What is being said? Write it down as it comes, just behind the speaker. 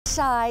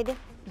decide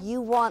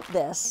you want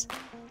this,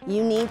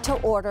 you need to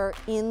order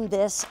in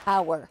this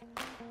hour,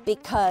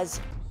 because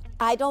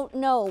I don't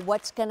know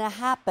what's going to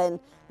happen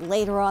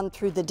later on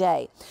through the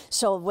day.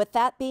 So with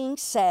that being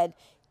said,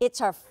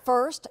 it's our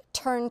first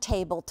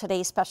turntable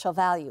today's special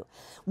value.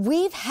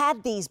 We've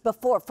had these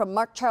before from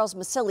Mark Charles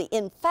Massili.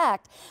 In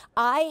fact,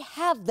 I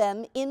have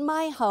them in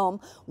my home.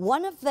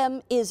 One of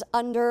them is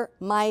under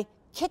my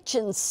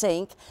kitchen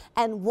sink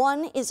and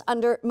one is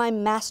under my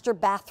master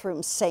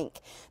bathroom sink,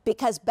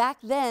 because back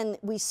then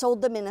we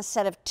sold them in a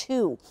set of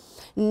 2.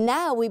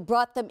 Now we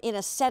brought them in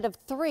a set of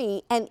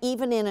 3 and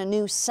even in a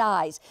new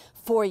size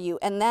for you,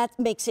 and that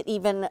makes it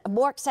even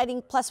more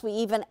exciting. Plus we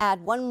even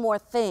add one more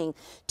thing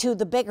to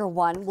the bigger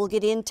one. We'll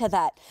get into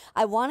that.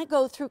 I want to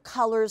go through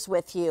colors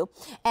with you,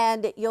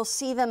 and you'll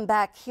see them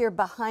back here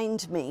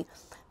behind me.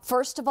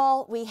 First of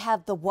all, we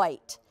have the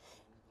white.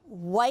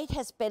 White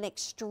has been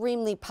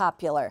extremely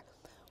popular.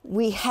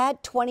 We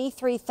had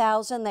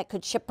 23,000 that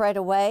could ship right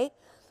away.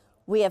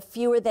 We have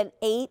fewer than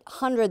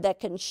 800 that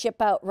can ship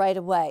out right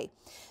away.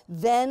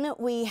 Then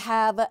we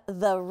have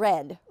the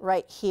red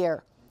right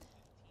here.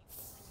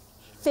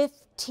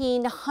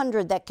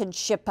 1,500 that can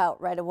ship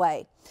out right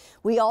away.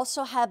 We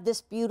also have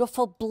this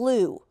beautiful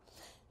blue.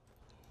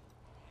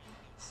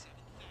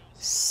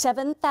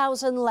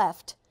 7,000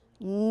 left.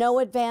 No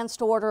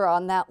advanced order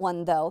on that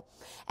one though.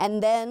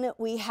 And then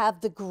we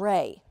have the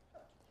gray.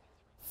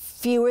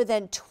 Fewer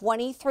than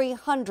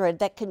 2,300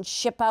 that can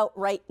ship out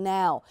right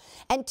now.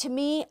 And to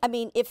me, I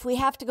mean, if we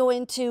have to go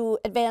into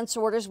advance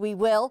orders, we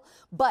will.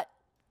 But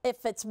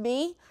if it's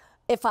me,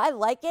 if I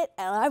like it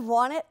and I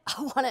want it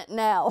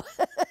now.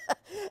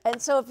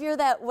 And so if you're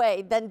that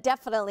way, then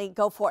definitely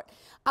go for it.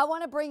 I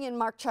want to bring in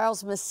Mark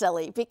Charles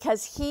Massili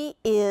because he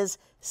is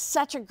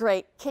such a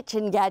great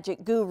kitchen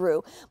gadget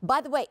guru.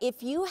 By the way,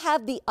 if you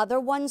have the other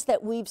ones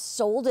that we've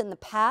sold in the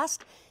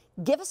past,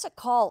 give us a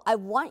call. I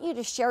want you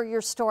to share your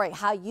story,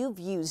 how you've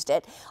used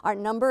it. Our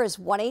number is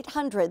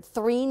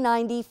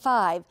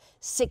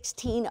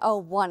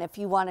 1-800-395-1601 if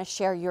you want to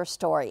share your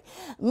story.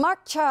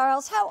 Mark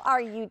Charles, how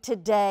are you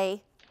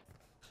today?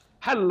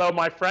 Hello,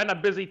 my friend. I'm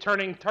busy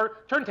turning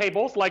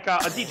turntables like a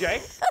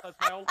DJ. That's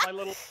my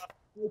little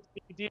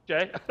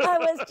DJ. I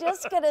was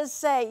just going to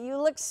say, you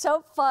look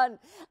so fun.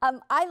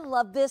 I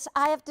love this.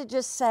 I have to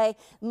just say,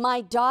 my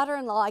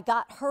daughter-in-law, I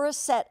got her a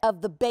set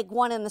of the big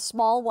one and the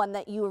small one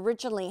that you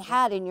originally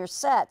had in your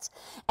sets,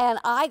 and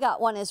I got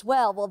one as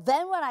well. Well,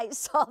 then when I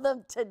saw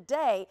them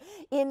today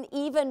in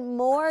even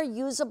more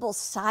usable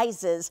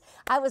sizes,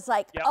 I was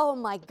like, oh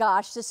my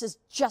gosh, this is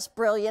just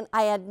brilliant.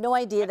 I had no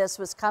idea this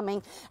was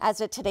coming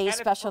as a today's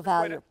special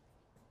value.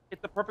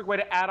 It's the perfect way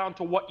to add on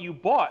to what you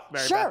bought,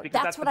 Mary Beth,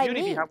 because that's the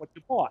beauty behind what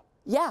you bought.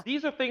 Yeah.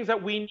 These are things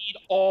that we need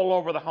all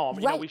over the home.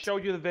 Right. You know, we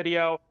showed you the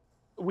video.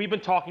 We've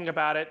been talking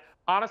about it.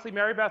 Honestly,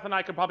 Mary Beth and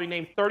I could probably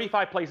name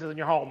 35 places in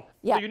your home.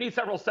 Yeah. So you need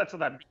several sets of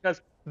them, because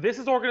this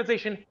is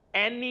organization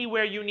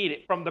anywhere you need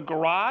it, from the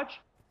garage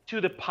to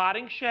the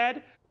potting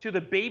shed to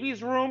the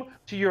baby's room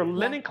to your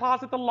linen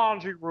closet, the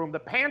laundry room, the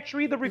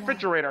pantry, the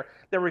refrigerator.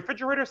 They're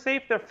refrigerator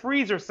safe, they're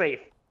freezer safe.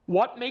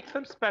 What makes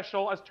them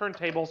special as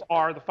turntables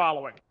are the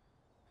following.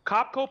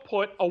 Copco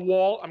put a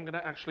wall, I'm going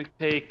to actually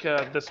take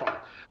this one,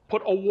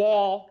 put a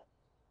wall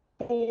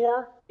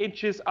 4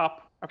 inches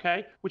up,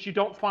 okay, which you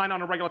don't find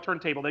on a regular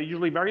turntable. They're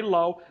usually very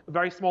low, a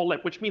very small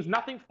lip, which means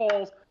nothing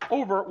falls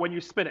over when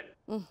you spin it.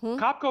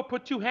 Copco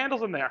put 2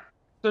 handles in there.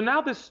 So now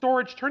this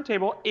storage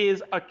turntable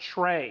is a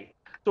tray.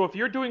 So if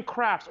you're doing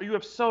crafts, or you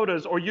have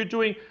sodas, or you're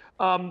doing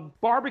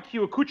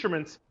barbecue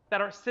accoutrements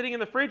that are sitting in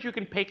the fridge, you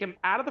can take them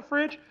out of the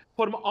fridge,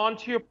 put them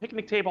onto your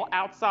picnic table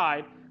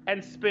outside,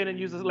 and spin and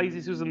use a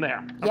Lazy Susan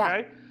there,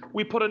 okay?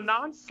 We put a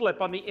non-slip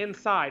on the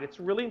inside. It's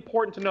really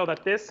important to know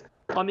that this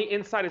on the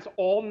inside is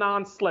all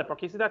non-slip.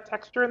 Okay, see that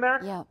texture in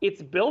there? Yeah.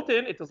 It's built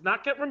in, it does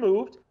not get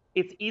removed.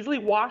 It's easily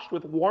washed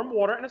with warm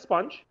water and a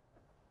sponge.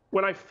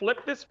 When I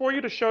flip this for you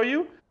to show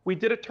you, we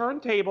did a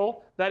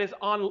turntable that is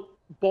on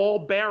ball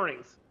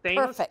bearings,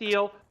 stainless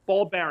steel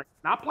ball bearings,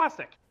 not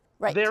plastic.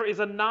 Right. There is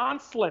a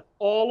non-slip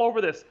all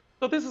over this.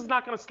 So this is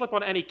not going to slip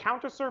on any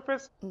counter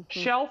surface,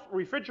 shelf,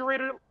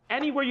 refrigerator,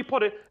 anywhere you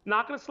put it.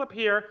 Not going to slip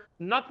here.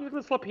 Nothing's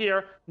going to slip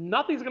here.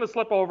 Nothing's going to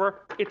slip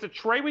over. It's a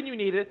tray when you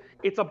need it.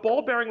 It's a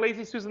ball bearing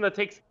Lazy Susan that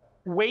takes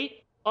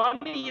weight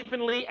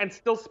unevenly and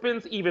still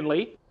spins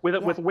evenly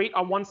with weight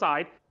on one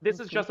side. This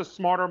is just a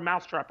smarter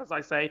mousetrap, as I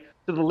say,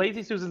 to the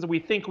Lazy Susans we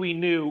think we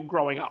knew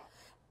growing up.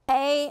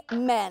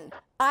 Amen.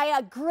 I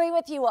agree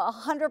with you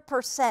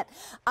 100%.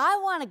 I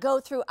want to go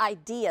through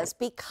ideas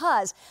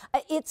because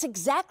it's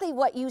exactly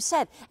what you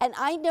said. And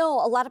I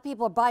know a lot of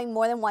people are buying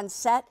more than one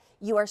set.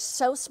 You are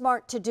so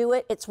smart to do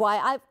it. It's why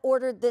I've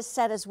ordered this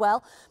set as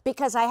well,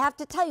 because I have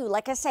to tell you,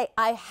 like I say,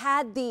 I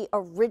had the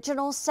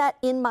original set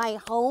in my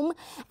home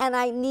and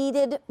I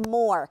needed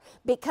more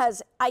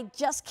because I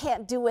just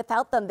can't do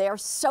without them. They're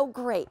so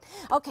great.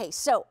 Okay,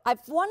 so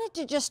I've wanted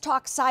to just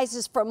talk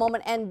sizes for a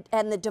moment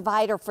and the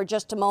divider for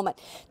just a moment.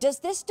 Does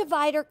this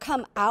divider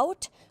come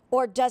out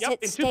or does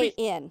it stay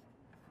in?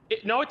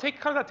 No,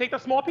 take the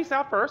small piece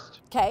out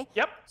first. Okay.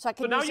 Yep. So I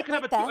can now use you it can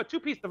like have a that.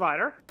 two-piece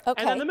divider,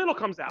 Okay. and then the middle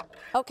comes out.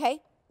 Okay.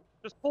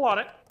 Just pull on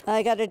it.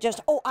 I got to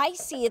just, oh, I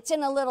see. It's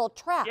in a little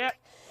track. Yeah.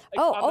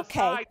 Oh, on okay.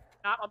 the side,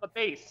 not on the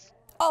base.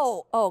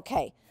 Oh,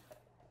 okay.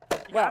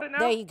 You got it now?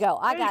 There you go.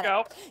 I got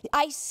it.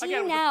 I see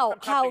Again, now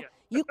how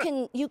you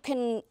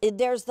can,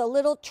 there's the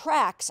little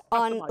tracks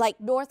on like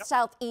north,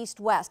 south, east,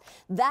 west.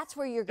 That's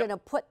where you're going to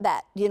put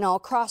that, you know,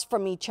 across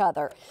from each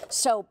other.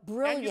 So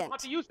brilliant. And you don't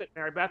have to use it,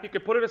 Mary Beth. You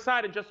could put it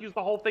aside and just use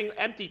the whole thing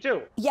empty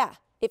too. Yeah,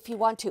 if you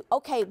want to.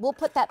 Okay, we'll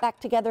put that back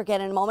together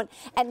again in a moment.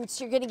 And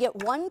so you're going to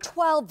get one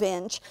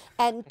 12-inch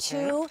and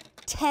two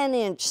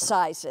 10-inch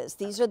sizes.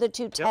 These are the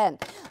two 10.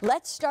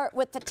 Let's start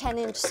with the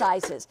 10-inch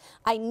sizes.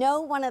 I know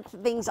one of the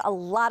things a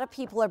lot of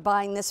people are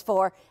buying this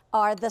for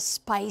are the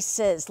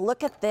spices.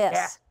 Look at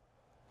this.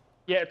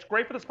 Yeah, it's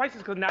great for the spices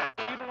because now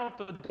you don't have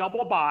to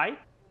double buy.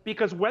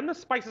 Because when the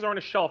spices are on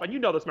a shelf, and you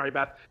know this, Mary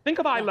Beth, think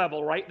of eye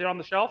level, right? They're on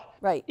the shelf.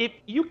 Right. If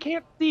you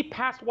can't see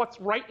past what's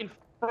right in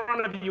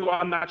front of you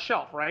on that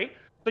shelf, right?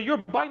 So you're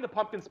buying the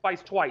pumpkin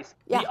spice twice,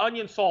 the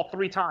onion salt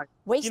 3 times.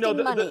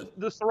 Wasting money.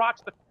 The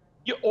sriracha.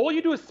 All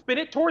you do is spin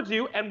it towards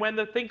you, and when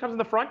the thing comes in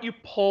the front, you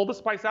pull the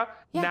spice out.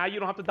 Now you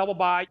don't have to double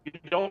buy. You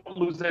don't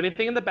lose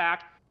anything in the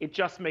back. It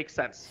just makes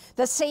sense.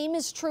 The same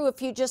is true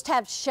if you just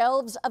have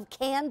shelves of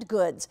canned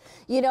goods,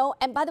 you know.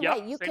 And by the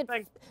way, you could.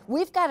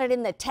 We've got it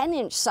in the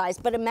 10-inch size,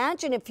 but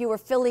imagine if you were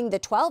filling the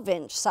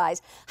 12-inch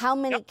size, how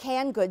many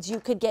canned goods you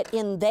could get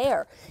in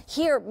there.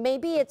 Here,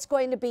 maybe it's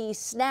going to be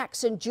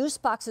snacks and juice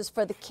boxes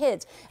for the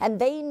kids, and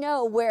they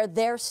know where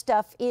their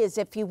stuff is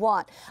if you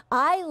want.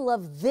 I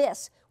love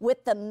this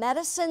with the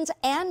medicines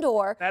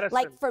and/or,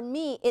 like for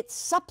me, it's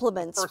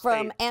supplements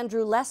from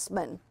Andrew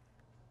Lessman.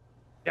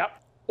 Yep.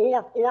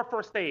 Or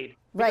first aid.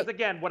 Because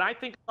again, when I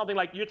think of something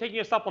like you're taking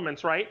your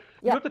supplements, right?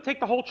 You have to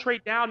take the whole tray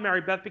down, Mary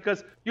Beth,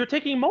 because you're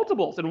taking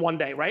multiples in one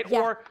day, right?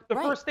 Or the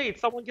first aid,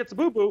 someone gets a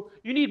boo-boo,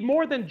 you need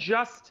more than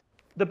just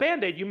the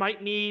Band-Aid. You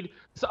might need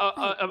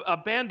a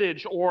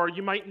bandage, or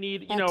you might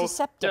need, you know,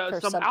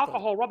 some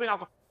alcohol, rubbing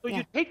alcohol. So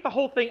you take the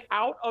whole thing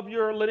out of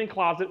your linen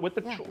closet with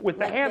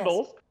the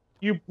handles.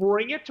 You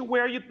bring it to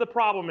where the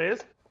problem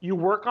is. You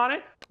work on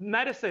it.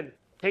 Medicine.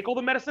 Take all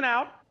the medicine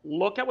out.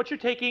 Look at what you're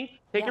taking,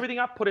 take everything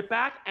up, put it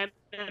back, and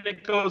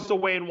it goes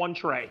away in one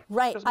tray.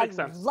 Right, I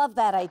love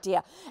that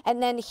idea.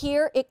 And then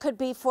here it could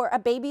be for a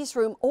baby's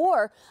room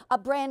or a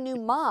brand new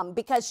mom,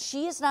 because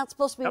she is not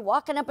supposed to be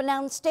walking up and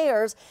down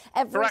stairs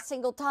every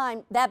single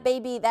time that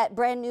baby, that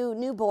brand new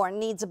newborn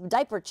needs a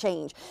diaper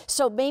change.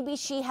 So maybe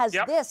she has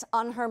this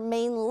on her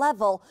main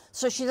level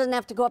so she doesn't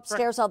have to go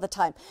upstairs all the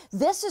time.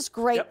 This is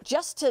great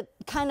just to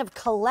kind of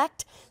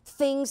collect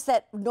things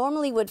that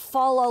normally would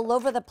fall all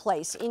over the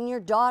place in your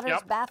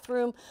daughter's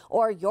bathroom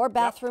or your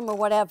bathroom or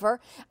whatever.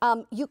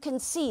 You can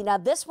see now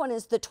this one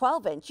is the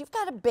 12-inch. You've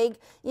got a big,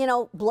 you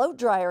know, blow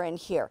dryer in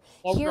here.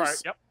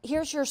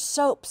 Here's your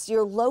soaps,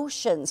 your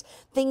lotions,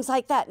 things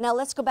like that. Now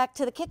let's go back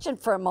to the kitchen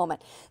for a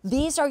moment.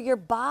 These are your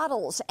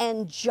bottles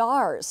and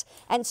jars,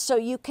 and so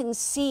you can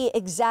see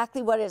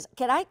exactly what it is.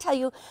 Can I tell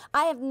you,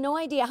 I have no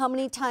idea how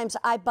many times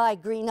I buy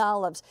green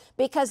olives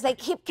because they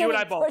keep getting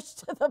pushed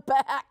to the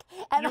back,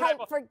 and I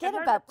forget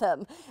about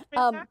them.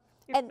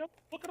 And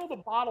look at all the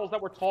bottles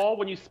that were tall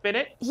when you spin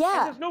it. Yeah.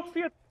 And there's no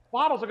fear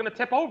bottles are going to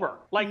tip over.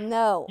 Like,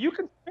 no. You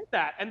can spin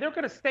that, and they're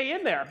going to stay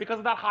in there because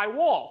of that high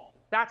wall.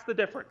 That's the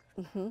difference.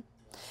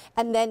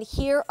 And then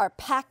here are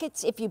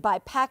packets. If you buy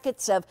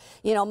packets of,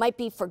 you know, might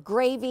be for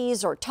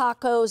gravies or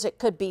tacos, it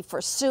could be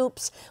for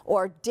soups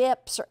or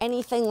dips or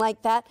anything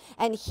like that.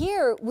 And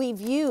here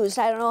we've used,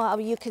 I don't know how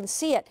you can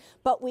see it,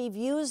 but we've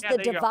used the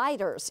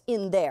dividers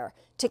in there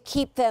to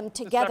keep them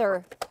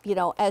together, you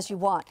know, as you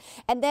want.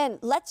 And then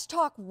let's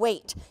talk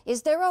weight.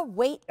 Is there a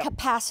weight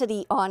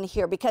capacity on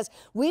here? Because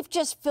we've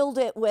just filled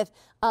it with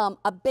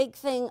a big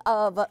thing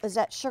of, is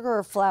that sugar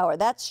or flour?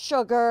 That's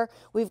sugar.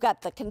 We've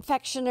got the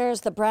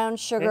confectioners, the brown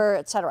sugar,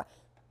 etc.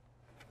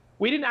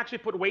 We didn't actually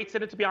put weights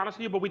in it, to be honest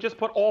with you, but we just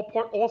put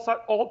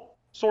all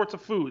sorts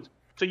of foods.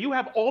 So you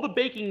have all the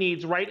baking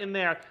needs right in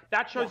there.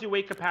 That shows you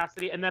weight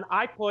capacity. And then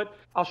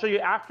I'll show you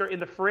after, in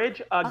the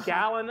fridge, a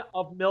gallon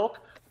of milk,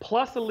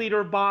 plus a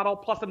liter bottle,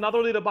 plus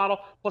another liter bottle,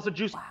 plus a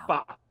juice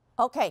box.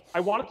 Okay.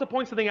 I wanted to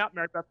point something out,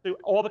 Mary Beth, to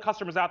all the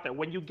customers out there.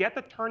 When you get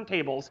the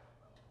turntables,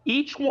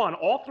 each one,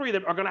 all three of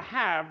them, are going to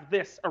have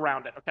this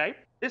around it, okay?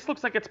 This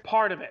looks like it's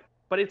part of it,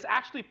 but it's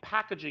actually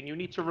packaging. You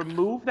need to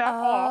remove that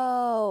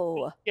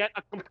off to get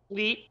a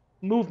complete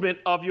movement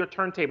of your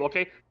turntable,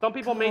 okay? Some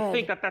people may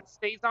think that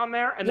stays on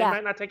there and they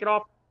might not take it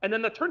off, and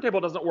then the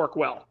turntable doesn't work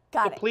well.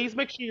 So please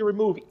make sure you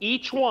remove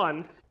each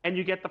one and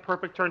you get the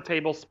perfect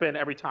turntable spin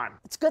every time.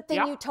 It's a good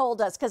thing you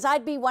told us, because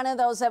I'd be one of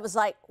those that was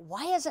like,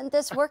 why isn't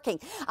this working?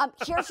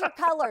 Here's your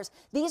colors.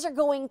 These are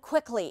going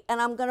quickly,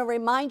 and I'm going to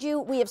remind you,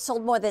 we have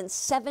sold more than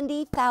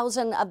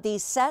 70,000 of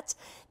these sets.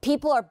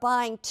 People are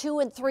buying 2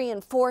 and 3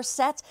 and 4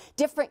 sets,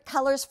 different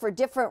colors for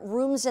different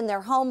rooms in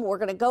their home. We're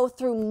going to go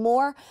through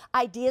more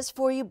ideas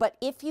for you, but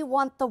if you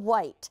want the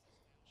white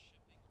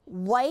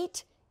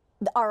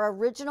Our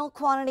original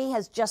quantity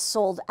has just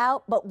sold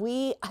out, but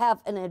we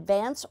have an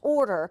advance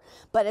order,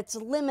 but it's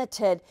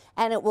limited,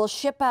 and it will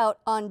ship out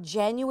on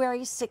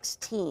January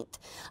 16th.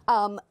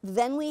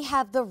 Then we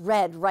have the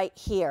red right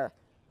here.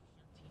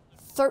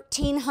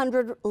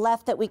 1,300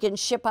 left that we can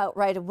ship out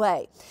right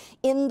away.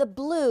 In the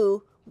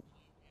blue,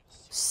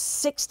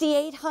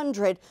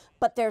 6,800,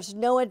 but there's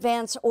no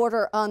advance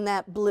order on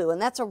that blue,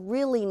 and that's a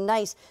really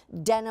nice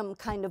denim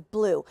kind of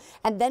blue.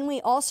 And then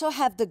we also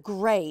have the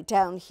gray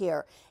down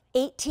here.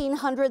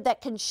 1,800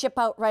 that can ship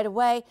out right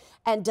away.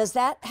 And does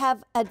that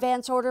have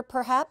advance order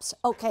perhaps?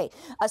 Okay,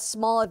 a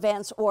small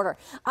advance order.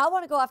 I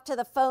want to go off to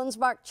the phones,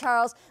 Mark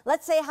Charles.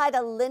 Let's say hi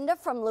to Linda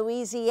from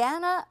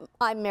Louisiana.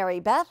 I'm Mary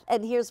Beth,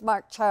 and here's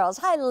Mark Charles.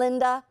 Hi,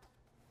 Linda.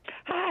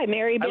 Hi,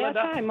 Mary Beth.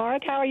 Hi,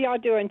 Mark. How are y'all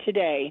doing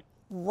today?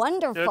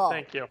 Wonderful. Good,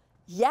 thank you.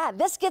 Yeah,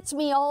 this gets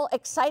me all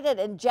excited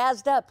and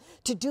jazzed up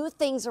to do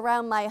things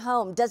around my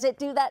home. Does it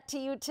do that to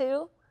you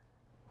too?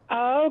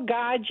 Oh,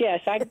 God,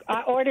 yes.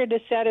 I ordered a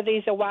set of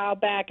these a while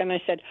back, and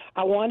I said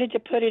I wanted to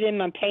put it in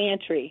my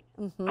pantry.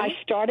 I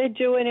started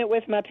doing it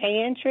with my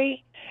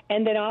pantry,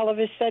 and then all of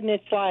a sudden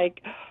it's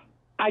like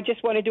I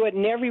just want to do it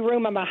in every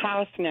room of my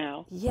house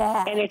now.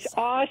 Yeah. And it's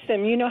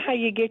awesome. You know how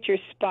you get your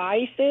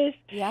spices?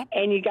 Yeah.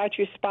 And you got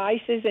your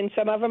spices, and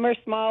some of them are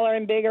smaller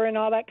and bigger and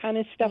all that kind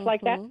of stuff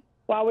like that?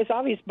 Well, I was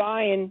always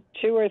buying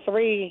 2 or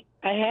 3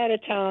 ahead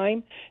of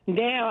time.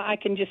 Now I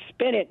can just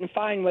spin it and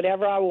find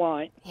whatever I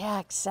want. Yeah,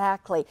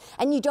 exactly.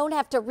 And you don't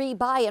have to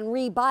rebuy and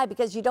rebuy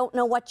because you don't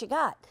know what you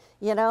got,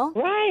 you know?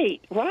 Right,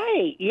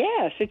 right.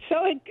 Yes. It's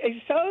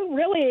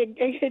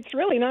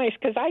really nice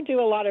because I do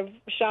a lot of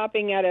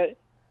shopping at a,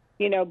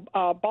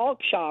 bulk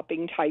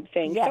shopping type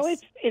thing. Yes. So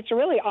it's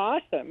really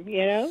awesome,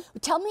 you know?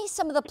 Tell me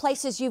some of the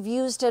places you've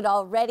used it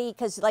already,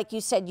 because like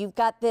you said, you've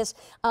got this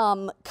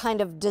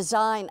kind of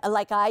design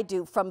like I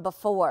do from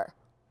before.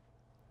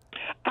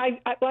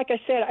 Like I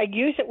said, I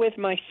use it with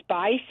my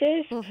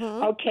spices.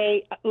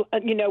 Okay,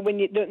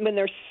 when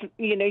there's,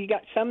 you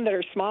got some that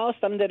are small,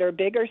 some that are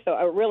bigger, so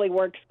it really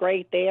works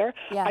great there.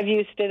 Yeah. I've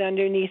used it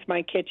underneath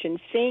my kitchen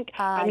sink.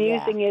 I'm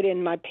using it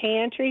in my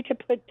pantry to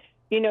put,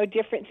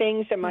 different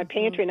things in my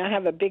pantry, and I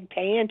have a big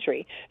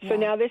pantry. So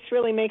now this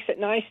really makes it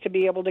nice to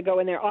be able to go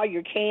in there. All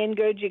your canned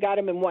goods, you got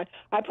them in one.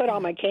 I put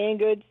all my canned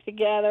goods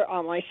together,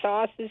 all my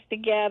sauces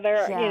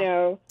together,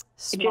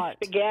 Smart.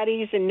 just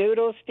spaghettis and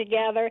noodles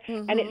together.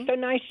 And it's so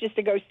nice just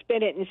to go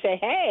spin it and say,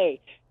 hey,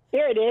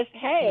 here it is.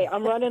 Hey,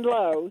 I'm running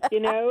low.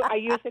 I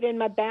use it in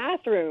my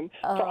bathroom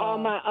for all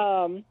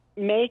my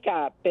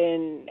makeup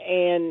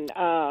and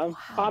all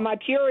my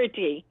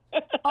purity.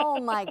 Oh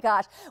my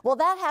gosh. Well,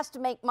 that has to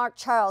make Mark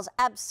Charles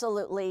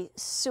absolutely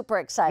super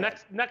excited.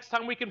 Next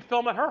time we can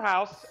film at her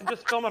house and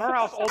just film at her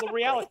house all the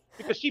reality,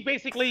 because she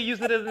basically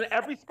used it in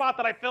every spot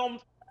that I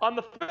filmed on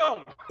the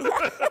film.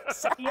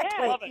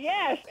 Exactly.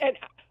 Yes. And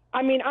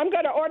I'm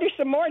going to order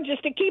some more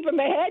just to keep them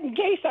ahead in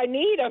case I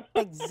need them.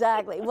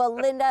 Exactly. Well,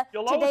 Linda,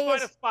 you'll always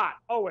find a spot,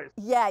 always.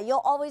 Yeah,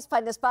 you'll always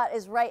find a spot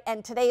is right,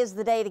 and today is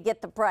the day to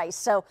get the price.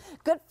 So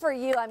good for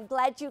you. I'm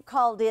glad you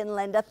called in,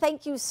 Linda.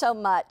 Thank you so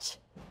much.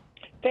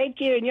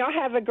 Thank you, and y'all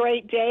have a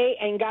great day,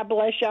 and God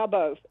bless y'all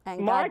both. And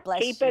Mark, God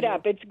bless keep it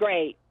up. It's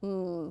great.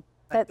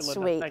 That's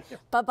sweet.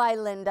 Bye-bye,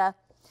 Linda.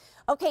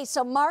 Okay,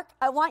 so Mark,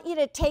 I want you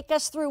to take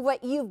us through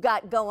what you've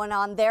got going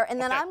on there,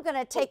 and then I'm going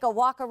to take a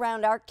walk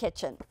around our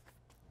kitchen.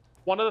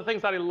 One of the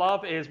things that I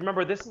love is,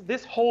 remember,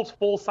 this holds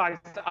full-size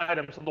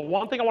items. So the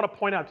one thing I want to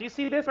point out, do you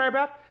see this, Mary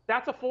Beth?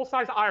 That's a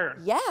full-size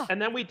iron. Yeah.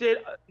 And then we did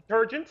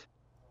detergent,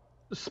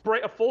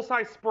 a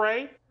full-size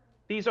spray.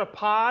 These are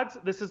pods.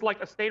 This is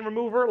like a stain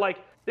remover.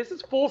 This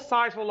is full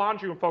size for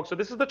laundry room, folks. So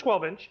this is the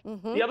 12-inch.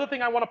 The other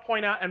thing I want to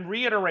point out and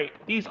reiterate,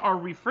 these are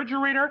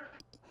refrigerator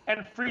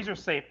and freezer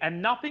safe.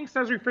 And nothing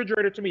says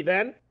refrigerator to me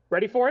then,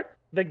 ready for it,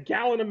 the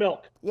gallon of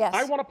milk. Yes.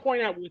 I want to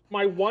point out with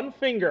my one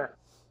finger,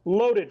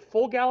 loaded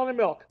full gallon of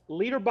milk,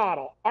 liter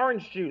bottle,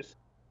 orange juice,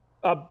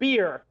 a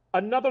beer,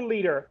 another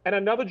liter, and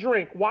another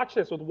drink. Watch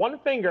this with one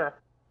finger.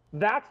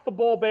 That's the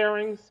ball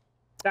bearings.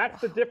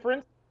 That's the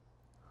difference.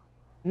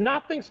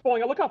 Nothing's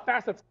falling out. Look how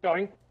fast that's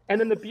going. And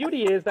then the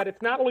beauty is that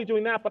it's not only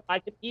doing that, but I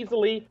can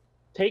easily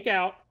take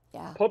out,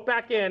 put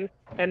back in,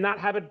 and not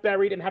have it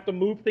buried and have to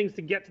move things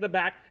to get to the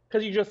back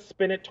because you just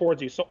spin it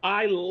towards you. So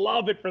I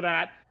love it for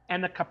that.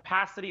 And the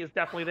capacity is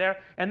definitely there.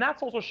 And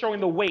that's also showing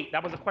the weight.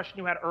 That was a question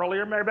you had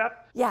earlier, Mary Beth.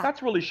 Yeah.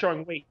 That's really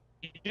showing weight.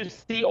 You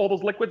just see all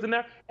those liquids in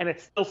there, and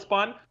it's still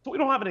spun. So we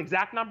don't have an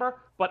exact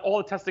number, but all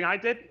the testing I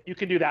did, you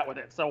can do that with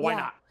it. So why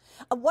not?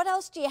 What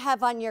else do you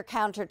have on your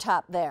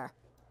countertop there?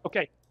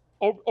 Okay.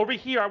 Over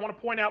here, I want to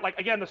point out,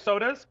 again, the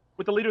sodas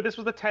with the liter. This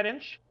was the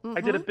 10-inch.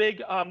 I did a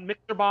big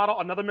mixer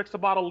bottle, another mixer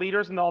bottle,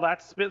 liters, and all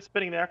that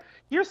spinning there.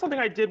 Here's something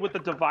I did with the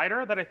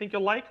divider that I think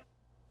you'll like.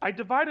 I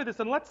divided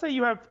this, and let's say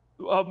you have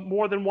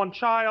more than one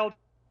child,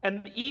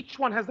 and each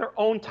one has their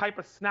own type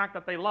of snack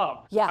that they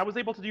love. Yeah. I was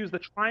able to use the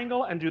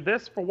triangle and do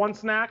this for one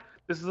snack.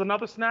 This is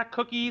another snack,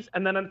 cookies,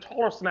 and then a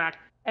taller snack,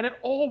 and it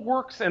all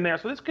works in there.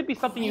 So this could be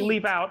something you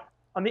leave out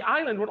on the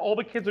island when all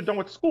the kids are done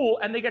with school,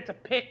 and they get to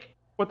pick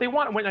what they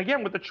want. When,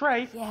 again, with the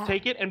tray,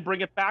 take it and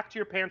bring it back to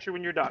your pantry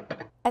when you're done.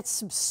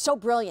 That's so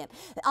brilliant.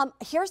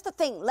 Here's the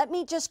thing. Let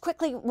me just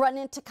quickly run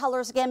into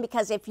colors again,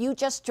 because if you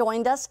just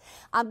joined us,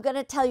 I'm going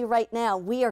to tell you right now, we are